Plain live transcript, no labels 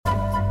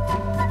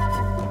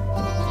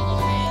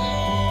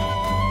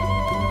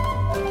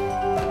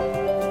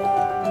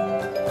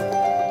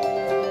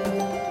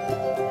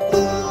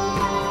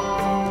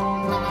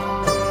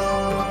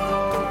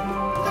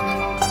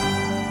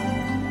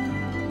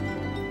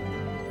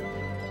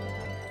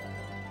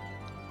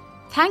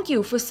Thank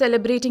you for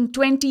celebrating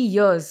 20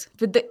 years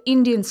with the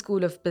Indian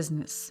School of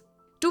Business.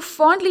 To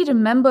fondly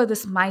remember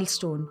this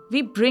milestone,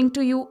 we bring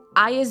to you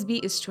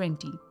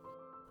ISBis20,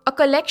 a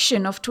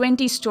collection of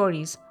 20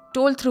 stories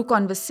told through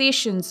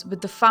conversations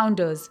with the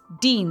founders,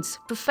 deans,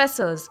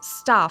 professors,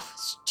 staff,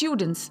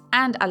 students,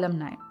 and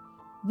alumni.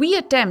 We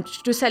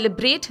attempt to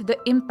celebrate the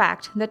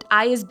impact that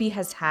ISB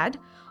has had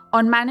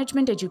on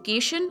management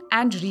education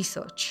and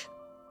research.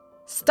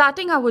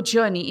 Starting our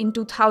journey in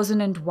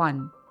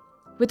 2001,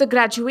 with a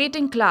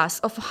graduating class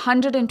of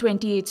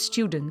 128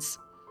 students,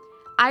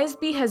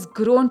 ISB has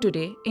grown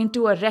today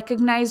into a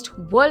recognized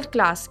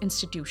world-class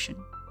institution.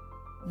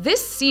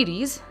 This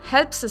series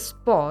helps us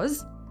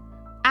pause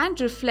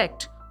and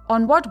reflect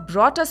on what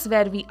brought us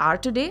where we are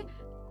today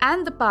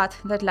and the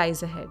path that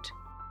lies ahead.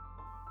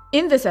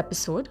 In this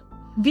episode,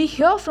 we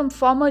hear from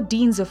former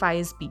deans of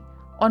ISB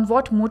on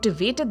what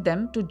motivated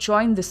them to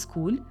join the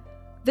school,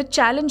 the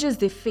challenges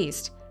they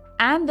faced,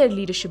 and their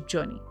leadership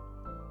journey.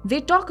 They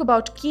talk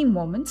about key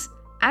moments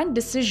and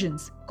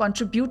decisions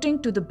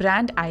contributing to the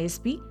brand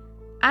ISB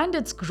and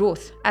its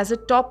growth as a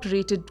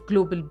top-rated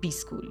global B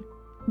school.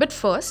 But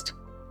first,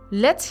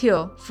 let's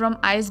hear from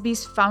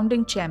ISB's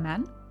founding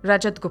chairman,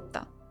 Rajat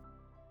Gupta.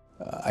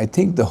 I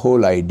think the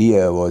whole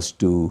idea was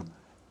to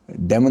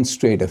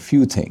demonstrate a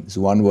few things.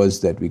 One was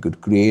that we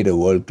could create a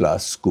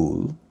world-class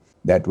school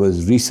that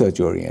was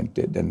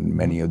research-oriented, and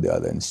many of the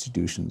other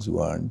institutions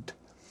weren't.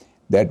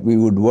 That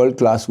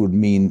world-class would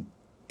mean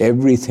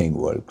everything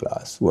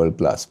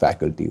world-class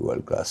faculty,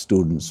 world-class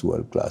students,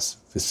 world-class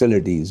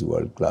facilities,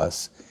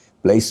 world-class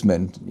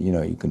placement,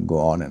 you can go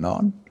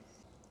on.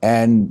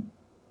 And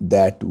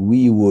that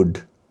we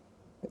would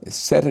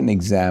set an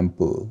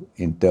example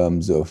in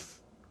terms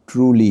of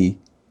truly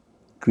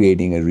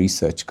creating a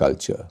research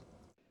culture.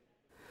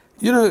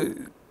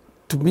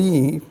 To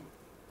me,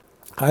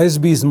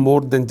 ISB is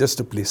more than just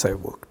a place I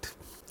worked.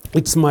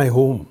 It's my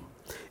home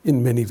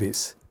in many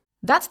ways.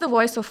 That's the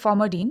voice of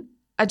former dean,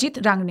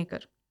 Ajit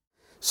Rangnekar.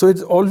 So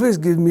it always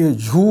gives me a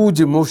huge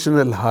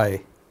emotional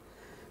high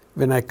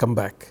when I come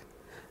back.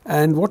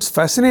 And what's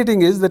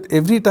fascinating is that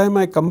every time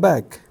I come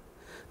back,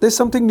 there's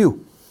something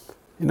new,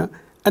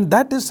 And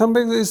that is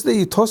something is the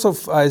ethos of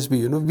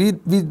ISB,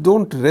 We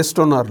don't rest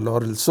on our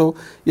laurels. So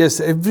yes,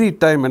 every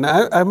time, and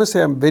I must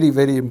say I'm very,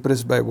 very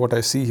impressed by what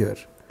I see here.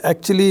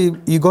 Actually,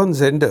 Egon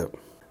Zehnder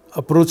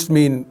approached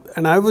me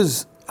and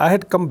I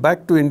had come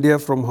back to India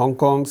from Hong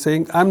Kong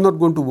saying, I'm not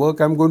going to work,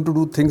 I'm going to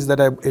do things that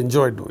I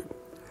enjoy doing.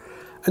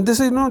 And they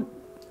said,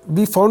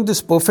 we found this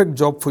perfect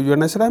job for you.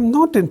 And I said, I'm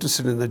not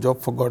interested in the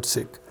job, for God's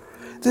sake.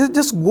 They said,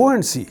 just go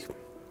and see.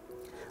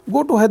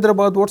 Go to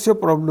Hyderabad, what's your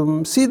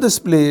problem? See this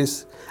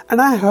place.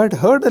 And I had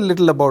heard a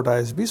little about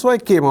ISB, so I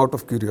came out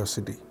of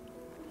curiosity.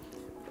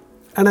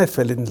 And I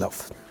fell in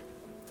love.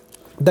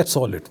 That's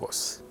all it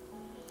was.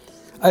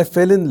 I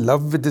fell in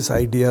love with this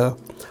idea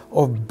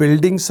of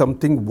building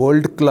something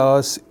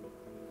world-class,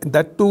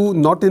 that too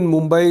not in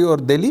Mumbai or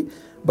Delhi,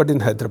 but in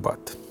Hyderabad.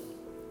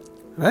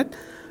 Right?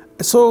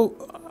 So,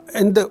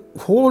 and the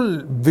whole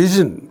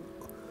vision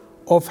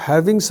of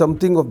having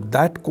something of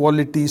that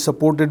quality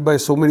supported by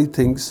so many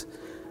things.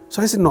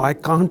 So I said, no, I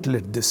can't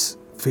let this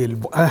fail.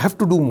 I have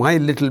to do my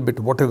little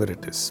bit, whatever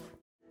it is.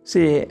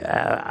 See,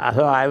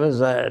 so I was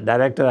a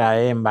director at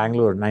IIM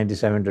Bangalore,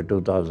 97 to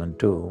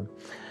 2002.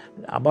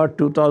 About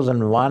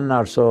 2001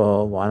 or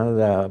so, one of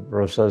the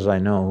professors I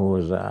know who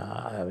was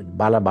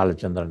Bala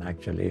Balachandran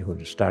actually,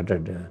 who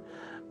started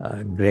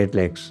Great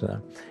Lakes,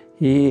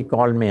 he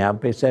called me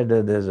up. He said,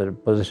 there's a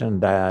position,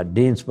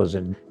 dean's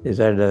position. He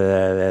said,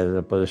 there's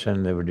a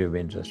position, would you be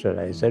interested?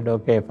 I said,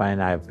 okay,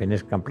 fine, I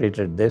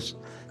completed this.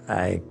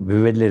 I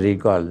vividly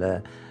recall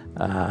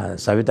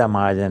Savita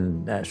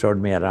Mahajan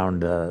showed me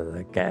around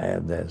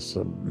this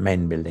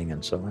main building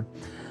and so on.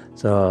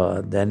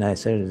 So then I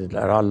said, it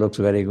all looks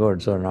very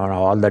good. So now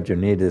all that you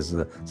need is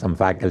some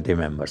faculty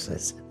members, I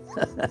said.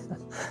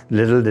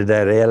 Little did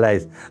I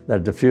realize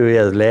that a few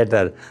years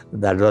later,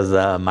 that was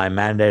my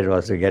mandate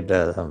was to get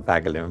some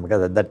faculty,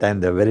 because at that time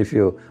there were very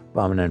few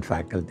permanent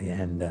faculty.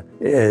 And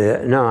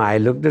I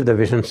looked at the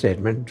vision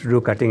statement to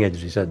do cutting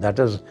edge research. That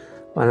was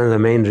one of the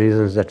main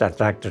reasons that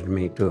attracted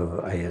me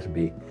to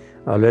ISB.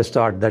 I always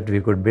thought that we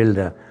could build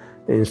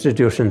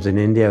institutions in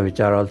India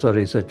which are also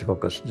research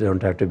focused. They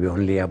don't have to be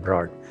only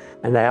abroad.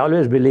 And I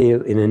always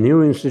believe in a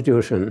new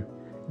institution,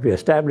 if you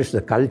establish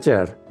the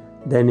culture,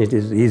 then it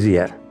is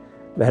easier.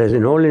 Whereas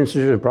in old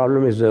institution, the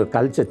problem is the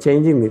culture,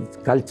 changing the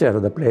culture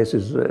of the place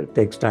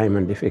takes time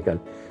and difficult.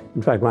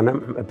 In fact, one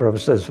of my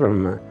professors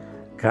from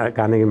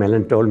Carnegie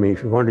Mellon told me,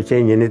 if you want to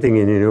change anything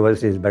in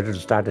university, it's better to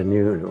start a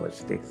new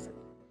university.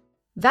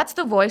 That's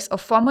the voice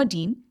of former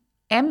dean,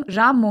 M.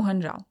 Ram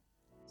Mohan Rao.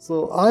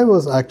 So I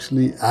was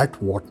actually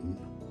at Wharton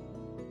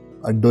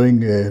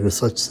doing a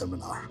research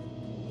seminar.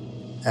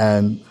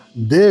 And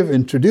Dave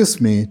introduced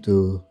me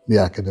to the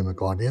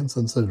academic audience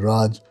and said,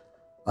 Raj,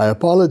 I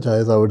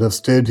apologize, I would have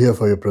stayed here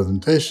for your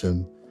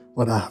presentation,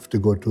 but I have to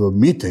go to a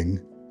meeting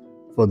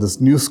for this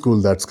new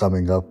school that's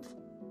coming up,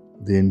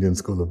 the Indian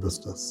School of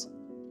Business.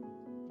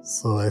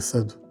 So I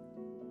said,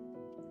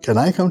 can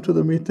I come to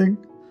the meeting?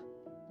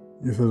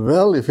 He said,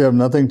 well, if you have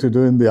nothing to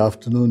do in the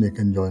afternoon, you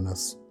can join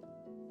us.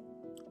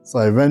 So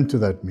I went to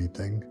that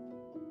meeting,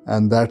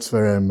 and that's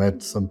where I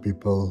met some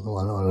people.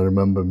 I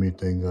remember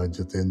meeting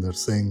Jitendra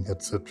Singh,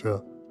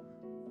 etc.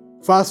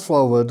 Fast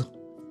forward,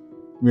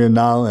 we are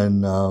now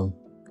in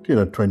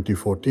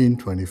 2014,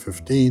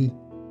 2015.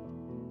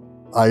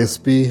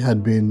 ISB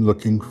had been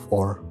looking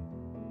for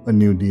a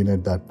new dean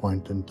at that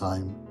point in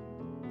time.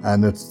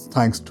 And it's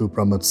thanks to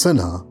Pramod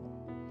Sinha,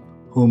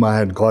 whom I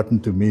had gotten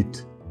to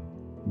meet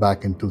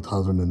back in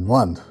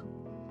 2001,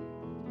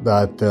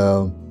 that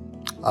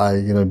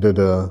I did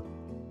a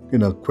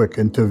quick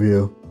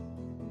interview.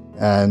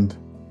 And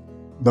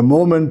the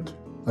moment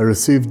I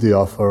received the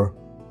offer,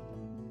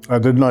 I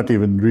did not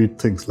even read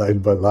things line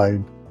by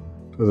line.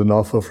 It was an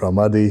offer from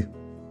Adi.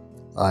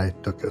 I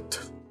took it.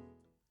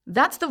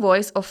 That's the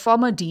voice of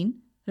former Dean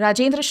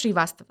Rajendra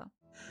Srivastava.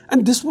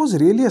 And this was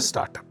really a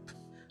startup,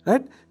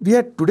 right?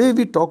 Today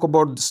we talk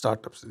about the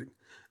startups.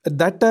 At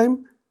that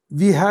time,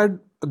 we had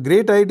a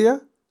great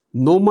idea,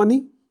 no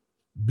money,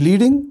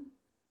 bleeding,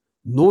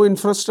 no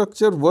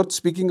infrastructure worth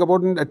speaking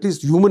about, at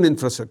least human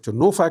infrastructure,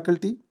 no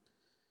faculty,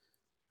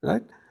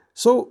 right?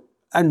 So,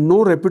 and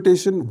no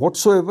reputation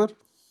whatsoever.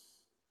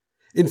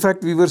 In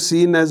fact, we were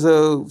seen as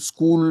a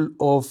school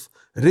of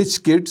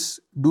rich kids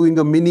doing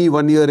a mini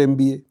one-year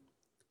MBA.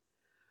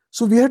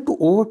 So we had to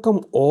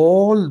overcome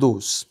all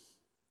those.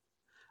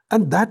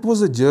 And that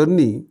was a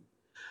journey.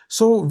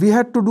 So we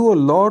had to do a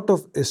lot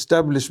of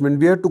establishment.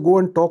 We had to go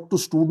and talk to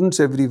students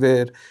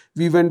everywhere.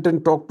 We went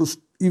and talked to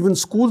even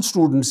school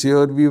students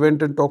here. We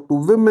went and talked to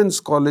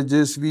women's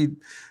colleges. We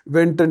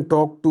went and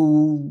talked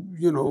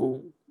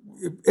to,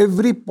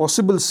 every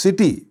possible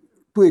city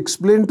to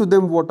explain to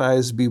them what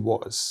ISB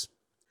was.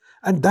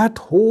 And that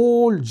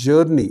whole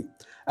journey,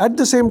 at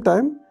the same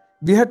time,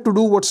 we had to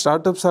do what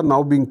startups are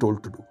now being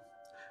told to do,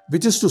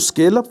 which is to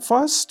scale up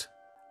fast,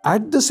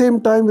 at the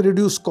same time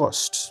reduce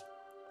costs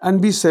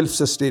and be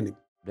self-sustaining.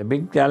 The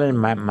big challenge,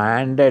 my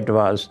mandate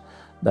was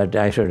that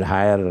I should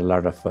hire a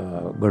lot of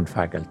good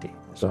faculty.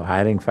 So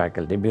hiring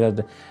faculty,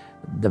 because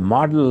the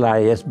model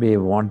ISB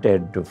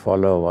wanted to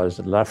follow was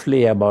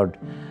roughly about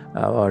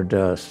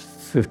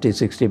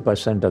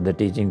 50-60% of the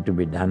teaching to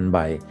be done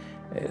by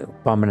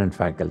permanent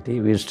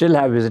faculty. We still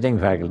have visiting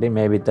faculty,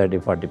 maybe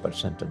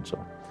 30-40% and so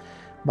on.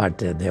 But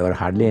there were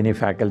hardly any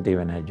faculty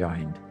when I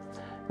joined,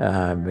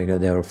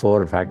 because there were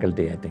 4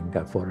 faculty, I think,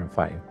 4 or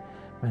 5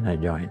 when I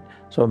joined.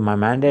 So my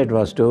mandate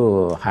was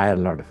to hire a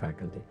lot of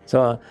faculty.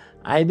 So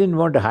I didn't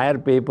want to hire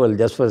people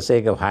just for the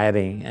sake of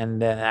hiring,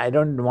 and I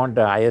don't want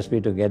the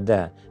ISB to get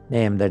the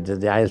name that the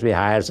ISB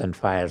hires and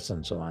fires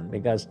and so on,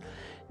 because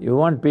you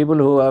want people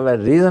who have a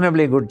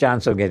reasonably good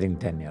chance of getting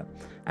tenure.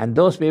 And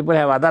those people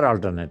have other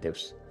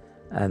alternatives.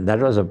 And that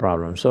was a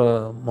problem.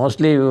 So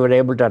mostly we were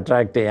able to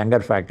attract younger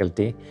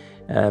faculty,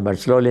 but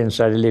slowly and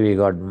steadily we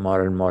got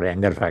more and more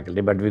younger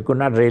faculty. But we could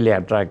not really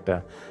attract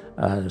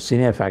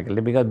senior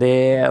faculty because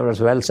they were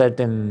well set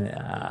in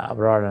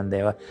abroad, and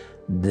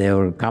they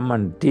would come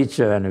and teach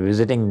and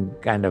visiting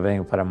kind of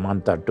thing for a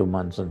month or 2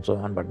 months and so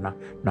on, but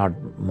not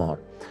more.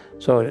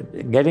 So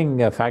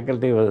getting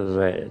faculty was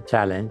a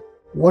challenge.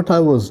 What I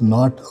was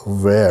not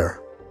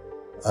aware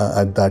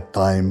at that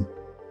time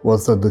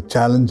was that the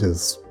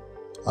challenges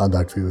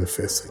that we were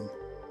facing.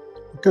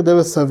 Okay, there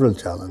were several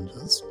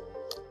challenges.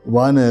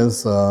 One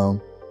is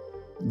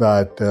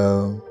that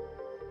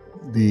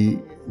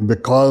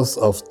because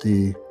of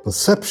the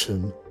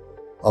perception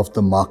of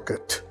the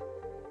market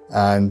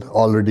and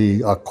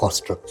already our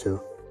cost structure,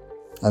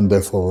 and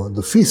therefore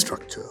the fee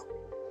structure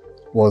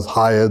was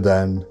higher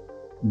than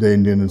the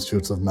Indian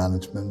Institutes of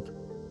Management.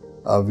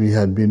 We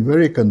had been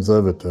very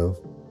conservative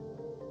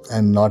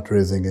and not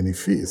raising any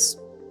fees.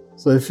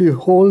 So if you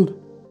hold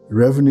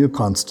revenue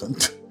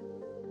constant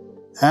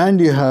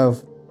and you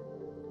have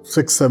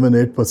 6, 7,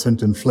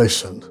 8%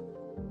 inflation,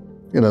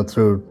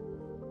 through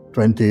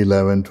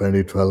 2011,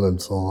 2012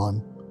 and so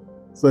on.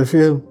 So if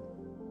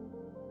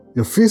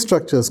your fee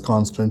structure is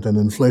constant and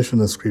inflation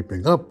is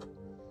creeping up,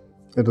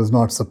 it is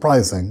not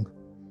surprising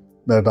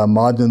that our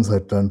margins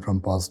had turned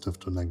from positive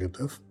to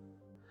negative.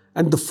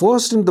 And the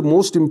first and the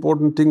most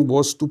important thing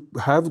was to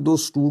have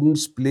those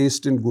students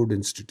placed in good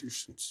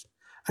institutions.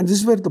 And this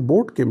is where the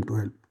board came to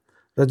help.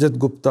 Rajat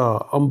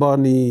Gupta,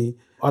 Ambani,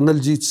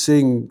 Analjit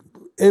Singh,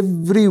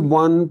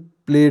 everyone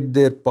played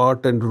their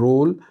part and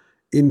role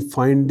in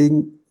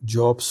finding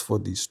jobs for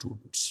these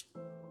students.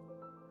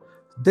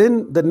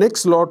 Then the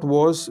next lot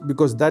was,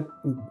 because that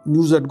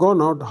news had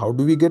gone out, how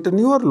do we get a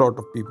newer lot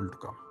of people to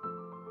come?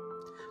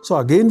 So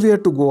again, we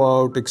had to go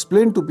out,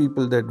 explain to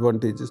people the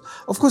advantages.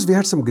 Of course, we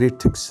had some great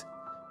things.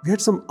 We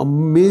had some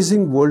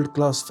amazing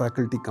world-class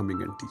faculty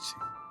coming and teaching.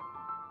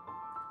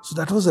 So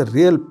that was a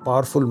real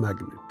powerful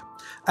magnet.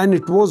 And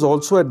it was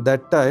also at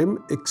that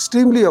time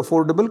extremely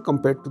affordable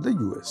compared to the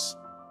US.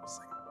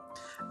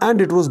 And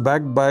it was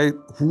backed by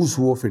who's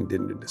who of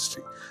Indian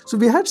industry. So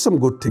we had some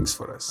good things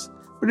for us.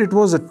 But it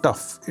was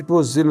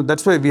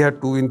that's why we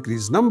had to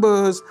increase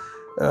numbers.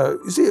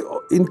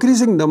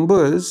 Increasing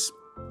numbers,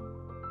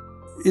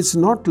 it's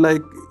not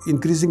like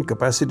increasing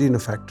capacity in a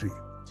factory.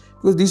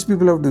 Because these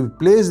people have to be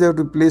placed, they have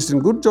to be placed in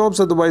good jobs,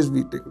 otherwise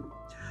we take them.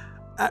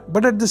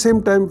 But at the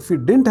same time, if we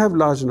didn't have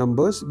large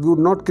numbers, we would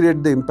not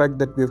create the impact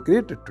that we have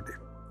created today.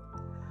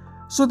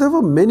 So there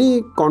were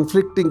many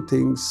conflicting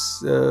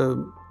things.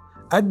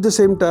 At the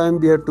same time,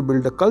 we had to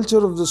build a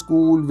culture of the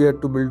school, we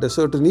had to build a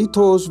certain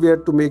ethos, we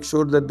had to make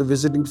sure that the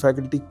visiting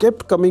faculty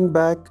kept coming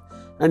back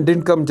and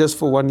didn't come just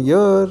for 1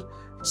 year,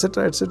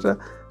 etc., etc.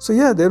 So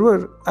yeah,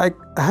 I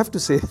have to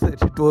say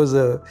that it was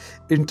an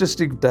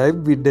interesting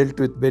time. We dealt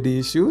with many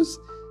issues,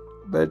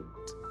 but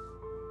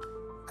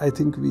I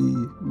think we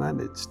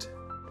managed.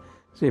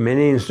 See,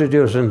 many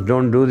institutions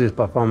don't do this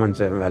performance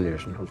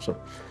evaluation also.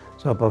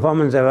 So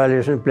performance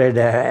evaluation played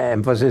an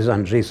emphasis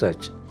on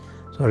research.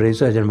 So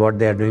research and what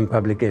they are doing,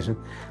 publication.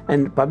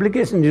 And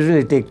publications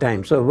usually take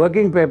time. So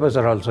working papers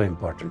are also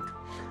important.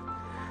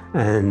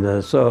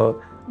 And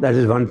so that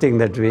is one thing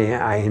that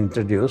I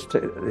introduced.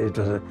 It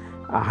was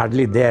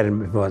hardly there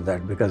before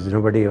that because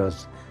nobody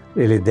was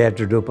really there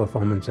to do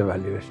performance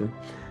evaluation.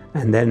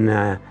 And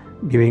then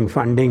giving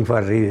funding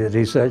for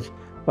research,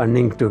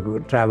 funding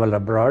to travel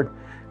abroad,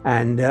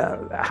 and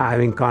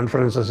having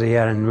conferences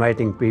here and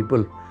inviting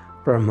people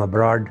from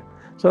abroad.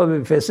 So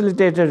we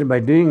facilitated by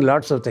doing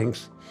lots of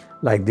things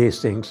like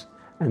these things.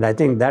 And I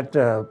think that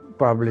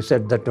probably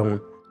set the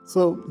tone.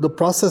 So the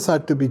process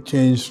had to be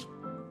changed.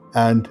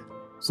 And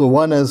so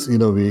one is,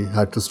 we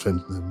had to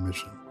strengthen the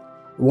mission.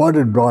 What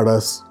it brought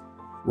us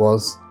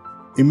was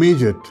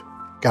immediate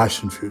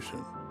cash infusion,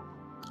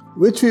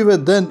 which we were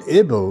then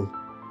able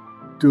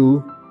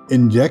to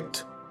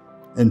inject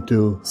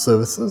into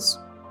services,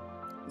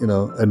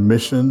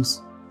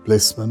 admissions,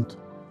 placement,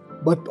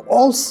 but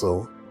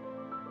also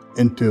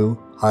into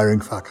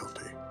hiring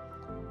faculty.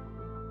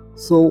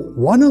 So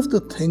one of the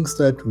things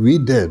that we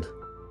did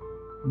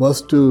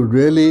was to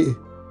really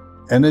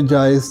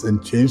energize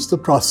and change the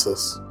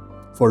process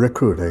for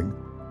recruiting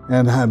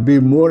and be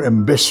more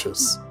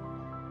ambitious.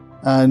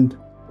 And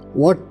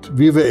what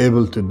we were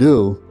able to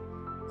do,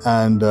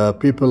 and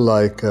people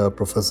like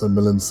Professor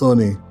Milind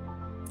Soni,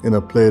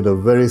 played a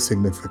very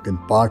significant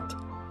part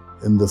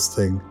in this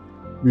thing.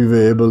 We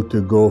were able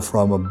to go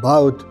from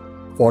about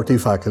 40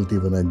 faculty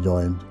when I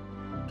joined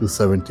to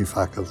 70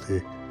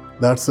 faculty.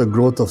 That's a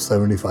growth of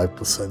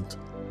 75%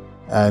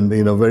 and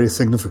very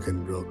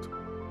significant growth.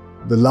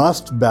 The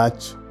last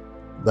batch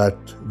that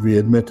we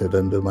admitted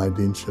under my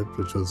deanship,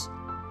 which was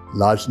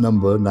large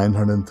number,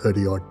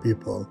 930 odd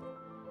people,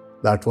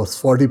 that was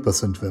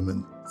 40%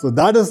 women. So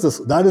that is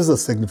the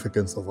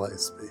significance of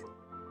ISB.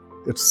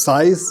 It's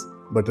size,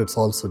 but it's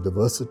also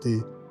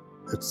diversity.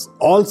 It's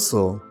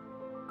also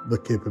the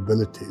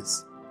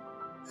capabilities.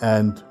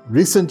 And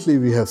recently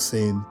we have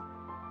seen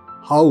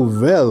how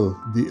well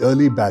the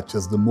early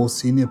batches, the most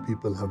senior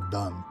people have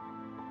done,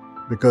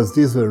 because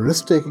these were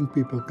risk-taking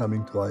people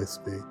coming to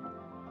ISB.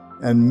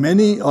 And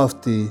many of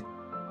the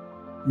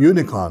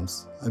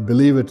unicorns, I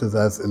believe it is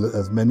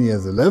as many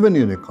as 11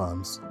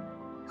 unicorns,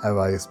 have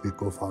ISB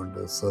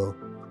co-founders. So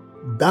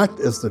that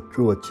is the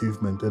true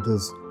achievement. It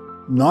is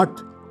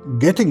not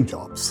getting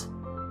jobs,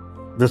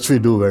 which we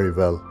do very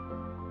well.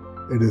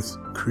 It is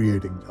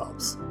creating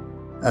jobs.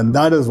 And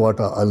that is what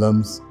our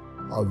alums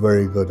are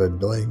very good at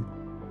doing.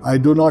 I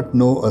do not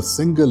know a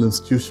single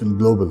institution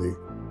globally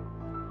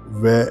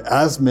where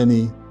as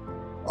many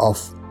of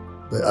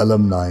the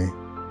alumni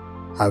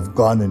have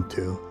gone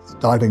into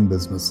starting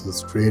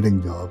businesses,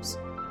 creating jobs,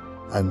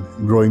 and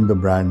growing the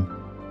brand,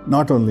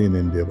 not only in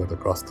India, but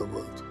across the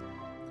world.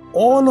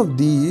 All of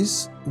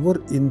these were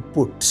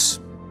inputs.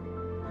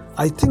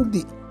 I think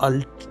the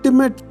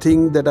ultimate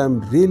thing that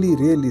I'm really,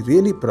 really,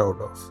 really proud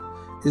of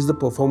is the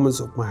performance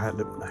of my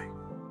alumni.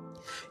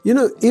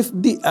 If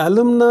the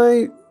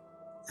alumni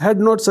had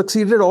not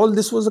succeeded, all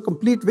this was a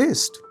complete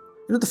waste.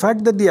 The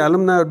fact that the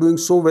alumni are doing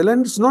so well,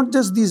 and it's not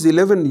just these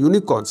 11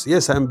 unicorns.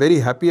 Yes, I'm very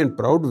happy and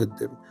proud with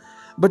them.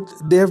 But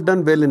they have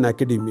done well in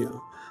academia.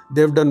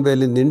 They have done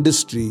well in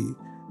industry.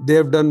 They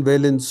have done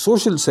well in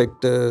social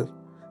sector.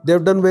 They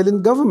have done well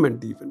in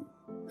government even.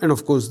 And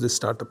of course, the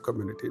startup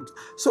community.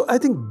 So I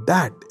think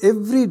that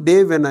every day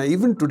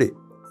even today,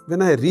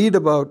 when I read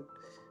about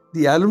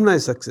the alumni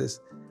success,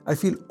 I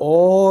feel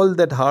all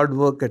that hard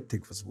work I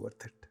think was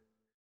worth it.